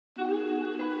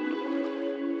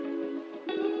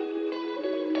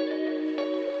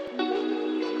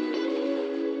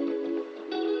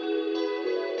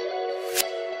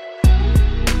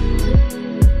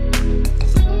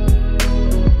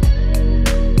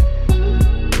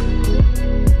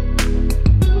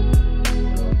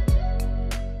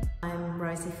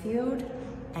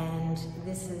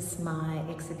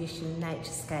exhibition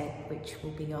Naturescape, which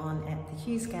will be on at the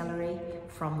Hughes Gallery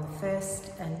from the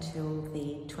 1st until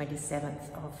the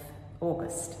 27th of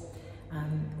August.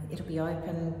 It'll be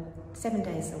open 7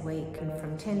 days a week and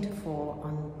from 10 to 4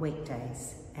 on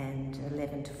weekdays and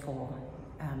 11 to 4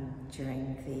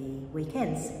 during the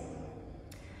weekends.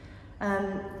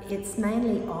 It's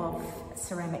mainly of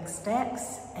ceramic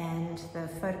stacks, and the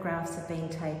photographs have been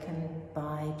taken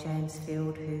by Rosie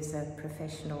Field, who's a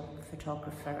professional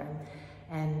photographer,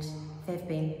 and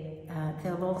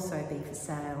they'll also be for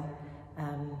sale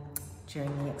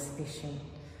during the exhibition.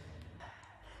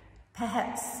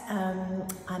 Perhaps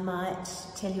I might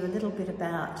tell you a little bit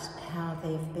about how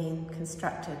they've been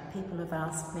constructed. People have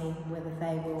asked me whether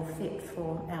they will fit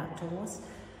for outdoors,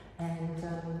 and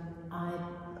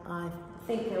I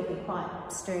think they'll be quite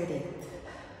sturdy.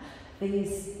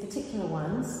 These particular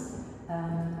ones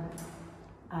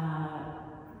are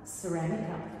ceramic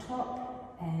up the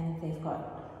top, and they've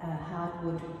got a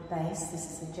hardwood base. This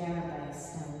is a jarrah base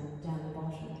down the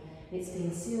bottom. It's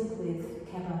been sealed with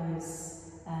Cabot's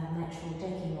natural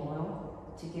decking oil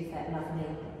to give that lovely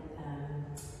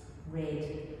red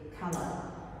colour.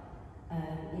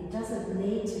 It doesn't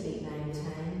need to be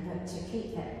maintained, but to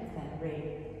keep that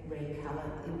red colour,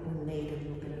 it will need a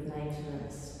little bit of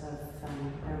maintenance of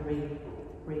a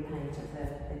repaint of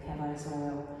the Cabot's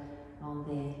oil on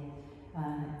there.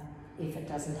 If it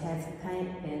doesn't have the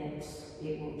paint, then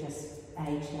it will just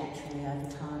age naturally over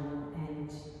time and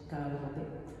go a little bit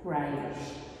greyish.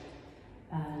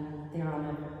 They're on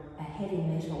a heavy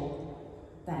metal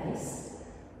base.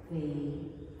 The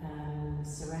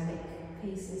ceramic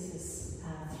pieces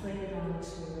are threaded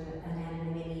onto an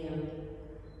aluminium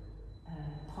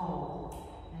pole,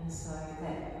 and so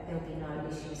that there'll be no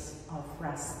issues of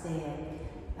rust there.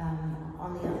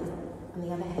 On the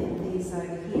other hand, these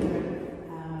over here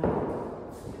are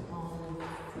on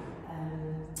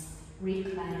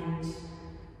reclaimed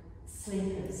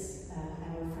sleepers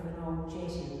from an old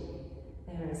jetty.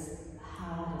 They're as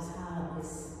hard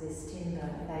as this timber.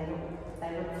 They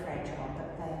look fragile, but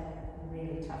they're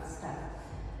really tough stuff,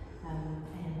 and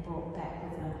brought back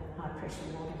with a high pressure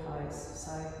water hose.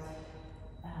 So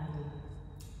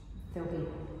they'll be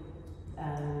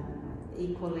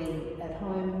equally at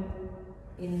home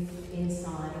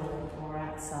inside or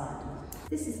outside.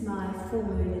 This is my full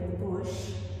moon in the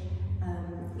bush.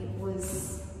 It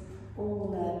was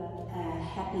all a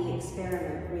happy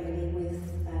experiment really with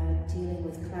dealing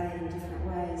with clay in different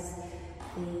ways.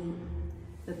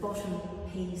 The bottom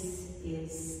piece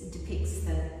depicts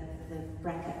the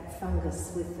bracket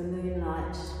fungus with the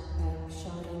moonlight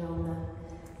shining on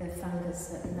the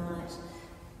fungus at night.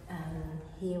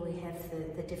 Here we have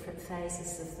the different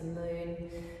phases of the moon,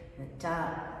 the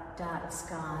dark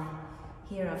sky.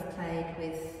 Here I've played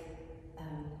with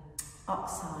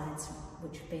oxides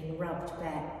which have been rubbed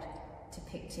back,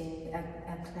 depicting a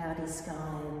cloudy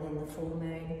sky and then the full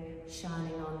moon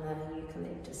shining on the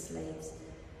eucalyptus leaves.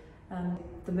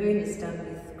 The moon is done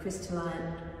with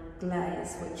crystalline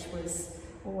glaze, which was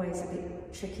always a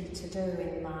bit tricky to do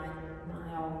in my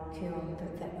old kiln,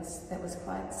 but that was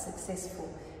quite successful.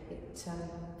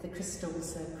 The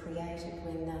crystals are created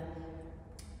when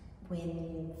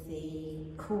the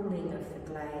cooling of the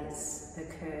glaze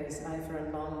occurs over a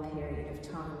long period of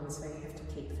time, and so you have to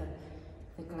keep the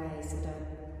glaze at a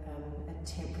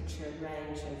temperature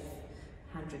range of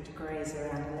 100 degrees,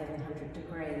 around 1100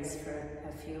 degrees for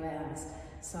a few hours.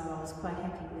 So I was quite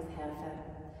happy with how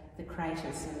the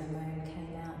craters and the moon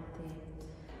came out there.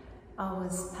 I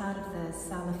was part of the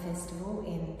Sala Festival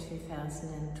in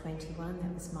 2021.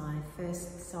 That was my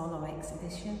first solo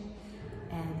exhibition,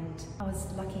 and I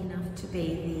was lucky enough to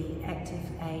be the Active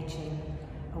Ageing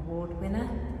Award winner,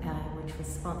 which was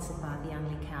sponsored by the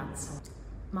Unley Council.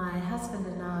 My husband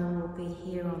and I will be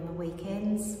here on the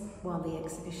weekends while the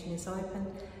exhibition is open,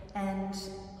 and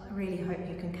I really hope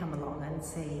you can come along and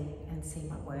see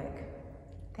my work.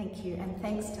 Thank you, and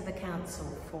thanks to the council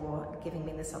for giving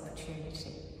me this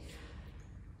opportunity.